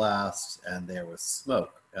trumpet blast, and there was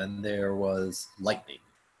smoke, and there was lightning.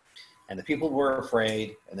 And the people were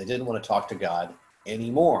afraid, and they didn't want to talk to God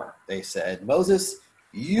anymore. They said, Moses,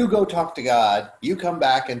 you go talk to God. You come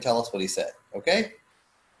back and tell us what he said, okay?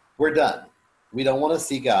 We're done. We don't want to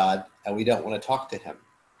see God, and we don't want to talk to him.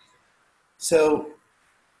 So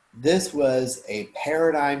this was a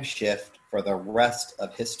paradigm shift for the rest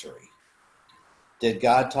of history. Did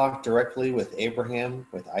God talk directly with Abraham,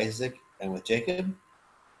 with Isaac, and with Jacob?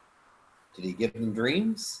 Did he give them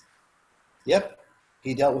dreams? Yep,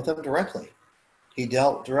 he dealt with them directly. He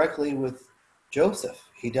dealt directly with Joseph.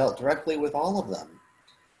 He dealt directly with all of them.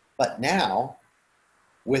 But now,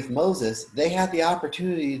 with Moses, they had the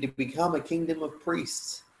opportunity to become a kingdom of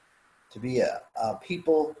priests, to be a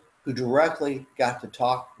people who directly got to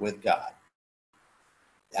talk with God.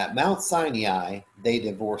 At Mount Sinai, they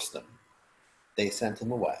divorced them. They sent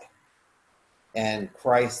him away. And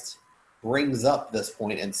Christ brings up this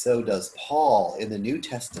point, and so does Paul in the New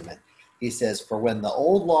Testament. He says, for when the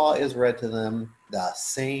old law is read to them, the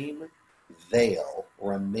same veil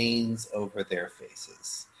remains over their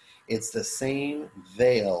faces. It's the same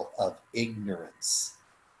veil of ignorance.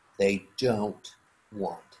 They don't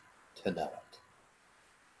want to know it.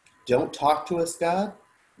 Don't talk to us, God.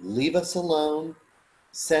 Leave us alone.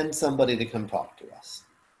 Send somebody to come talk to us.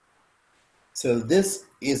 So this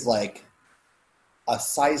is like a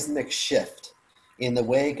seismic shift in the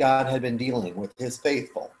way God had been dealing with his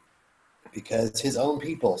faithful, because his own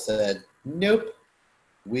people said, nope,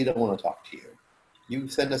 we don't want to talk to you. You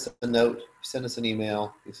send us a note, you send us an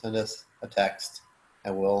email, you send us a text,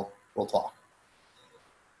 and we'll talk.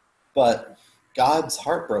 But God's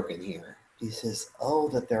heartbroken here. He says, oh,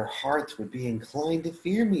 that their hearts would be inclined to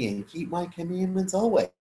fear me and keep my commandments always,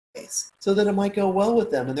 so that it might go well with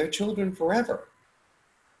them and their children forever.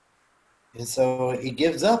 And so he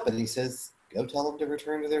gives up and he says, go tell them to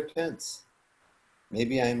return to their tents.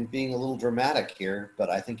 Maybe I'm being a little dramatic here, but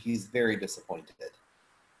I think he's very disappointed.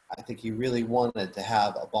 I think he really wanted to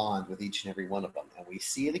have a bond with each and every one of them. And we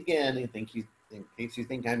see it again, in case you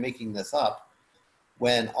think I'm making this up,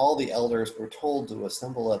 when all the elders were told to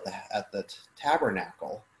assemble at the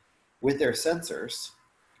tabernacle with their censers,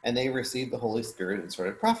 and they received the Holy Spirit and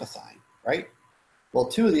started prophesying, right? Well,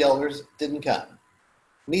 2 of the elders didn't come.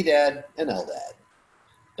 Medad and Eldad.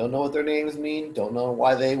 Don't know what their names mean. Don't know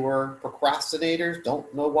why they were procrastinators.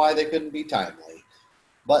 Don't know why they couldn't be timely.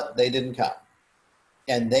 But they didn't come.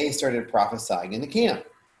 And they started prophesying in the camp.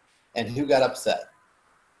 And who got upset?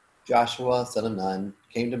 Joshua, son of Nun,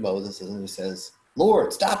 came to Moses and he says,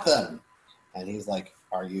 Lord, stop them. And he's like,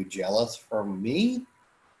 are you jealous for me?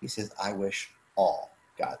 He says, I wish all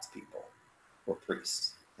God's people were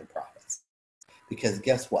priests and prophets. Because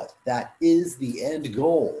guess what? That is the end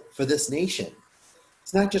goal for this nation.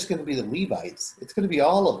 It's not just going to be the Levites. It's going to be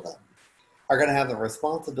all of them are going to have the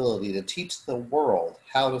responsibility to teach the world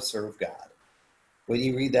how to serve God. When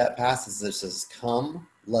you read that passage, it says, come,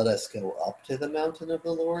 let us go up to the mountain of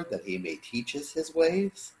the Lord, that he may teach us his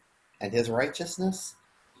ways and his righteousness.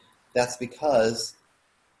 That's because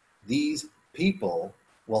these people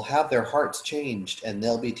will have their hearts changed, and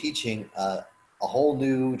they'll be teaching a whole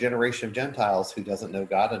new generation of Gentiles who doesn't know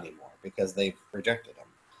God anymore because they've rejected him.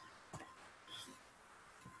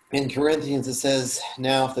 In Corinthians it says,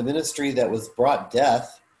 now if the ministry that was brought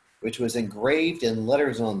death, which was engraved in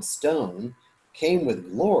letters on stone, came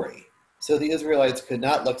with glory, so the Israelites could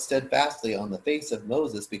not look steadfastly on the face of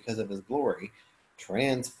Moses because of his glory,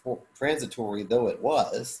 transitory though it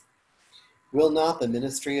was, will not the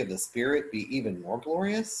ministry of the Spirit be even more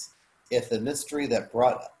glorious? If the mystery that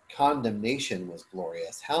brought condemnation was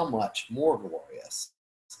glorious, how much more glorious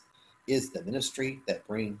is the ministry that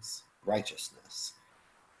brings righteousness?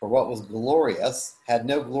 For what was glorious had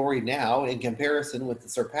no glory now in comparison with the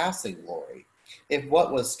surpassing glory. If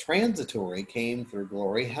what was transitory came through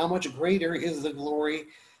glory, how much greater is the glory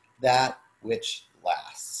that which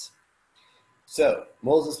lasts? So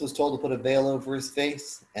Moses was told to put a veil over his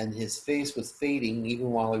face, and his face was fading even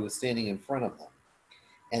while he was standing in front of them.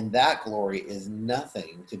 And that glory is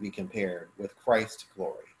nothing to be compared with Christ's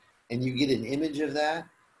glory. And you get an image of that,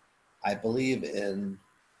 I believe, in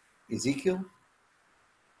Ezekiel,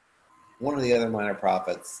 one of the other minor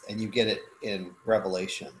prophets, and you get it in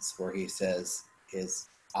Revelations, where he says his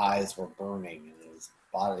eyes were burning and his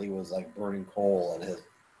body was like burning coal, and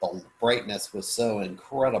the brightness was so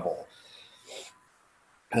incredible.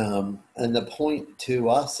 And the point to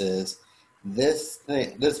us is this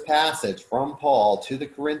passage from Paul to the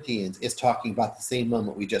Corinthians is talking about the same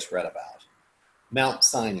moment we just read about. Mount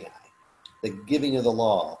Sinai, the giving of the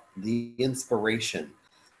law, the inspiration,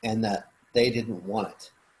 and that they didn't want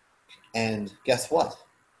it. And guess what?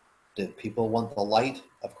 Do people want the light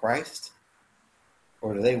of Christ?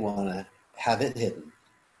 Or do they want to have it hidden?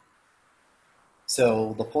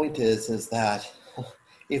 So the point is that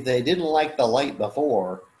if they didn't like the light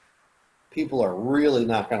before, people are really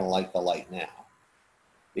not going to like the light now,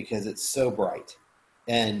 because it's so bright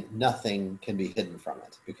and nothing can be hidden from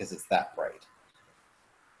it because it's that bright.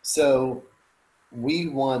 So we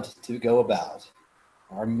want to go about,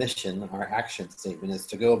 our mission, our action statement is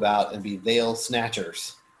to go about and be veil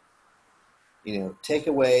snatchers. Take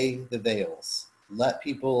away the veils. Let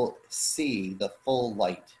people see the full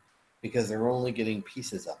light, because they're only getting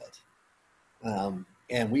pieces of it.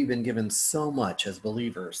 And we've been given so much as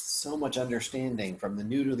believers, so much understanding from the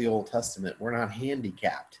New to the Old Testament. We're not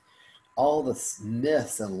handicapped. All the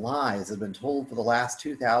myths and lies have been told for the last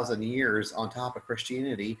 2,000 years on top of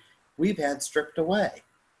Christianity, we've had stripped away.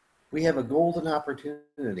 We have a golden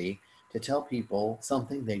opportunity to tell people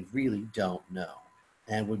something they really don't know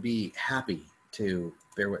and would be happy to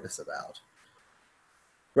bear witness about.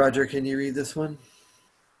 Roger, can you read this one?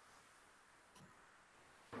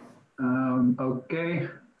 Okay.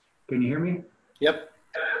 Can you hear me? Yep.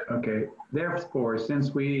 Okay. Therefore,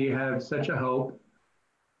 since we have such a hope,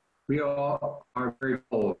 we all are very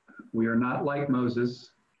bold. We are not like Moses.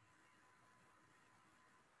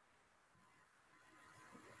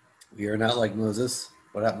 We are not like Moses.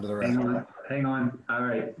 What happened to the rest? Hang on. All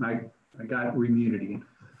right. I got remuted again.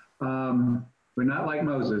 We're not like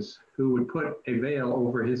Moses, who would put a veil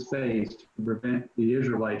over his face to prevent the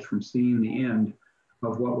Israelites from seeing the end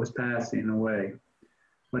of what was passing away.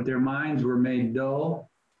 But their minds were made dull,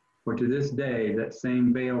 for to this day that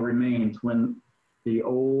same veil remains when the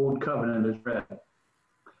old covenant is read.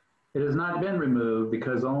 It has not been removed,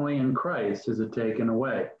 because only in Christ is it taken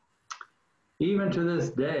away. Even to this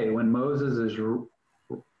day, when Moses is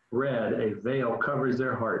read, a veil covers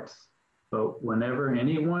their hearts. But whenever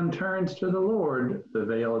anyone turns to the Lord, the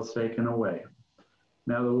veil is taken away.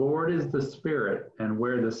 Now the Lord is the Spirit, and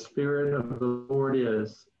where the Spirit of the Lord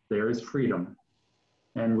is, there is freedom.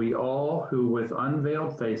 And we all who with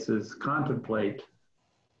unveiled faces contemplate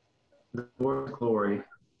the Lord's glory,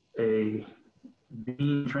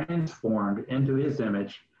 being transformed into his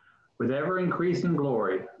image with ever increasing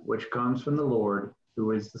glory, which comes from the Lord,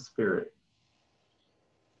 who is the Spirit.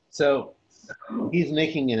 So he's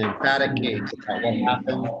making an emphatic case about what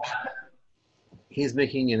happened. He's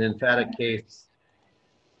making an emphatic case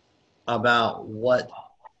about what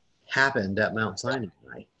happened at Mount Sinai.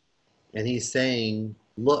 And he's saying,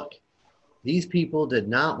 look, these people did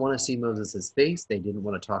not want to see Moses' face. They didn't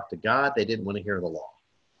want to talk to God. They didn't want to hear the law.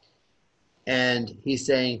 And he's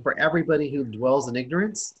saying, for everybody who dwells in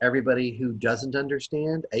ignorance, everybody who doesn't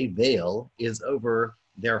understand, a veil is over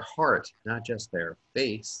their heart, not just their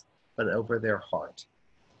face, but over their heart.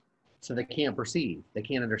 So they can't perceive, they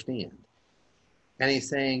can't understand. And he's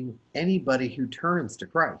saying, anybody who turns to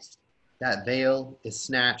Christ, that veil is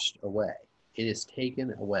snatched away. It is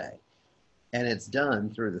taken away. And it's done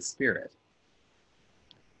through the Spirit.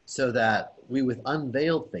 So that we with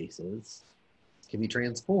unveiled faces can be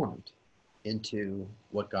transformed into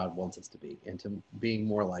what God wants us to be, into being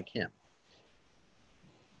more like him.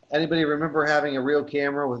 Anybody remember having a real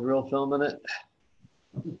camera with real film in it?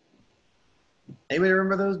 Anybody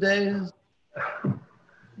remember those days?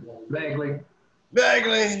 Vaguely.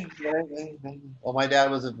 Vaguely. Well, my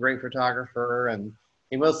dad was a great photographer, and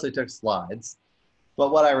he mostly took slides.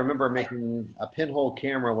 But what I remember making a pinhole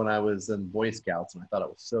camera when I was in Boy Scouts, and I thought it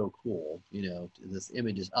was so cool. You know, this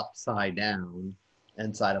image is upside down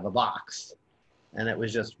inside of a box. And it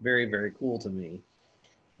was just very, very cool to me.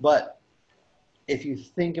 But if you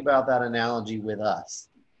think about that analogy with us,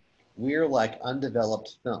 we're like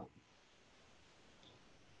undeveloped film.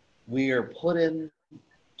 We are put in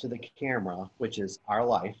to the camera, which is our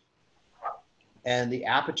life, and the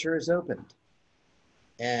aperture is opened.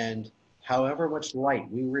 And however much light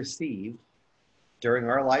we receive during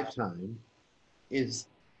our lifetime is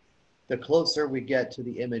the closer we get to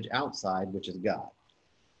the image outside, which is God.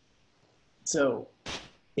 So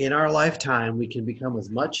in our lifetime, we can become as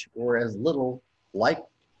much or as little like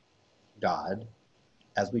God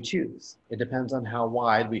as we choose. It depends on how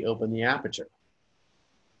wide we open the aperture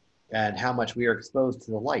and how much we are exposed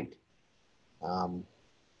to the light.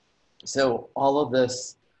 So all of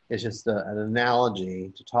this is just an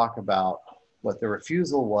analogy to talk about what the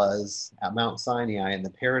refusal was at Mount Sinai and the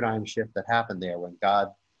paradigm shift that happened there when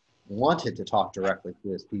God wanted to talk directly to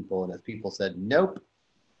his people, and his people said, nope,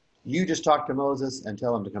 you just talk to Moses and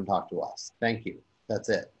tell him to come talk to us. Thank you. That's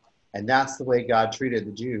it. And that's the way God treated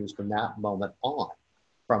the Jews from that moment on.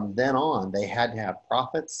 From then on, they had to have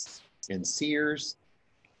prophets and seers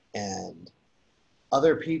and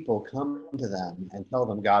other people come to them and tell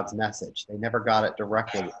them God's message. They never got it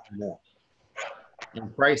directly anymore.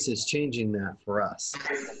 And Christ is changing that for us.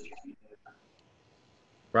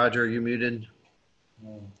 Roger, are you muted?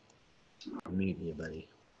 Mute you, buddy.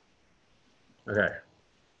 Okay.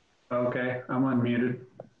 Okay, I'm unmuted.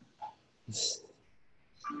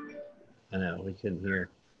 I know, we couldn't hear.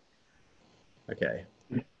 Okay.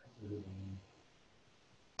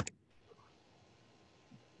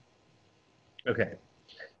 Okay.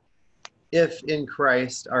 If in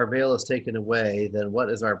Christ our veil is taken away, then what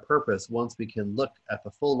is our purpose once we can look at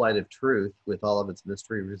the full light of truth with all of its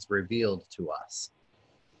mysteries revealed to us?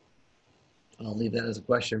 I'll leave that as a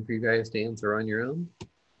question for you guys to answer on your own.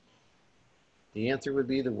 The answer would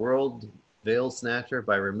be the world veil snatcher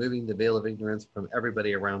by removing the veil of ignorance from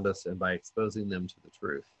everybody around us and by exposing them to the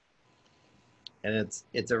truth. And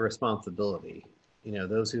it's a responsibility. You know,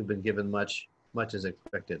 those who've been given much is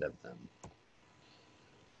expected of them.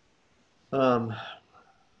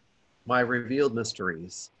 My revealed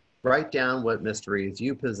mysteries. Write down what mysteries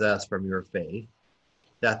you possess from your faith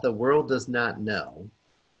that the world does not know,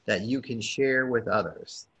 that you can share with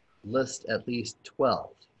others. List at least 12.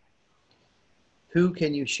 Who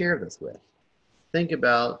can you share this with? Think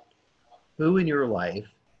about who in your life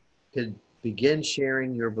could begin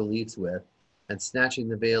sharing your beliefs with and snatching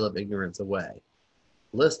the veil of ignorance away.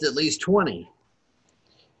 List at least 20.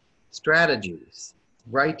 Strategies.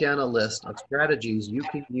 Write down a list of strategies you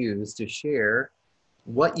can use to share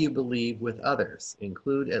what you believe with others.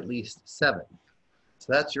 Include at least 7.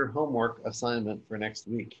 So that's your homework assignment for next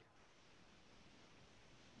week.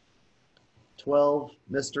 12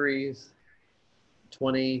 mysteries,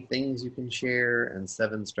 20 things you can share, and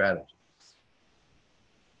 7 strategies.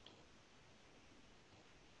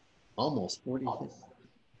 Almost 40 things.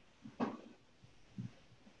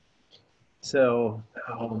 So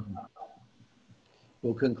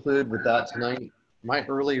we'll conclude with that tonight. Am I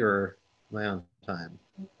early or am I on time?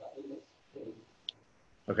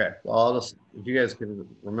 Okay. Well, I'll just, if you guys can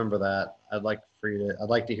remember that, I'd like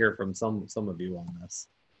to hear from some of you on this.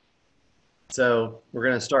 So we're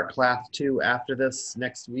going to start class 2 after this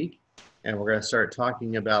next week, and we're going to start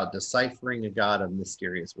talking about deciphering a God in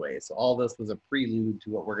mysterious ways. So all this was a prelude to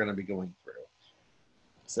what we're going to be going through.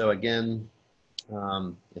 So again,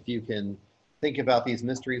 if you can think about these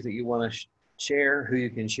mysteries that you want to share, who you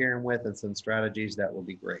can share them with, and some strategies, that will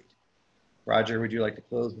be great. Roger, would you like to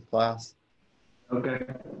close with class? Okay.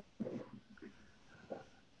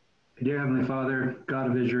 Dear Heavenly Father, God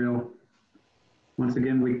of Israel, once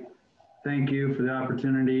again we thank you for the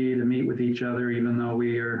opportunity to meet with each other, even though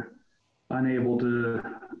we are unable to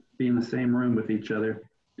be in the same room with each other.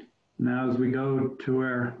 Now, as we go to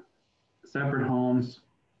our separate homes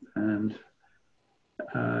and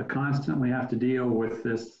constantly have to deal with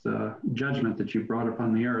this judgment that you brought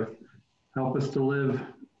upon the earth, help us to live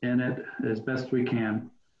in it as best we can,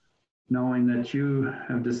 knowing that you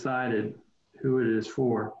have decided who it is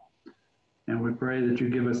for. And we pray that you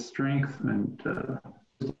give us strength and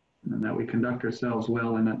that we conduct ourselves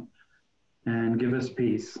well in it, and give us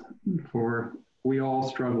peace, for we all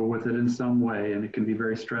struggle with it in some way, and it can be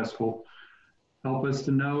very stressful. Help us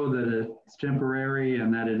to know that it's temporary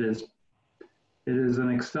and that it is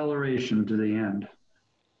an acceleration to the end,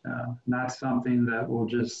 not something that will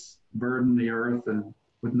just burden the earth and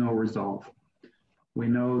with no resolve. We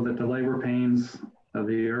know that the labor pains of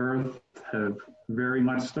the earth have very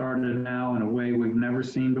much started now in a way we've never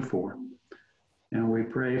seen before. And we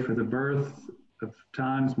pray for the birth of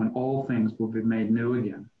times when all things will be made new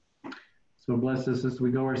again. So bless us as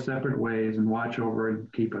we go our separate ways, and watch over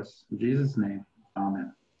and keep us. In Jesus' name,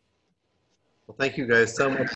 amen. Well, thank you guys so much.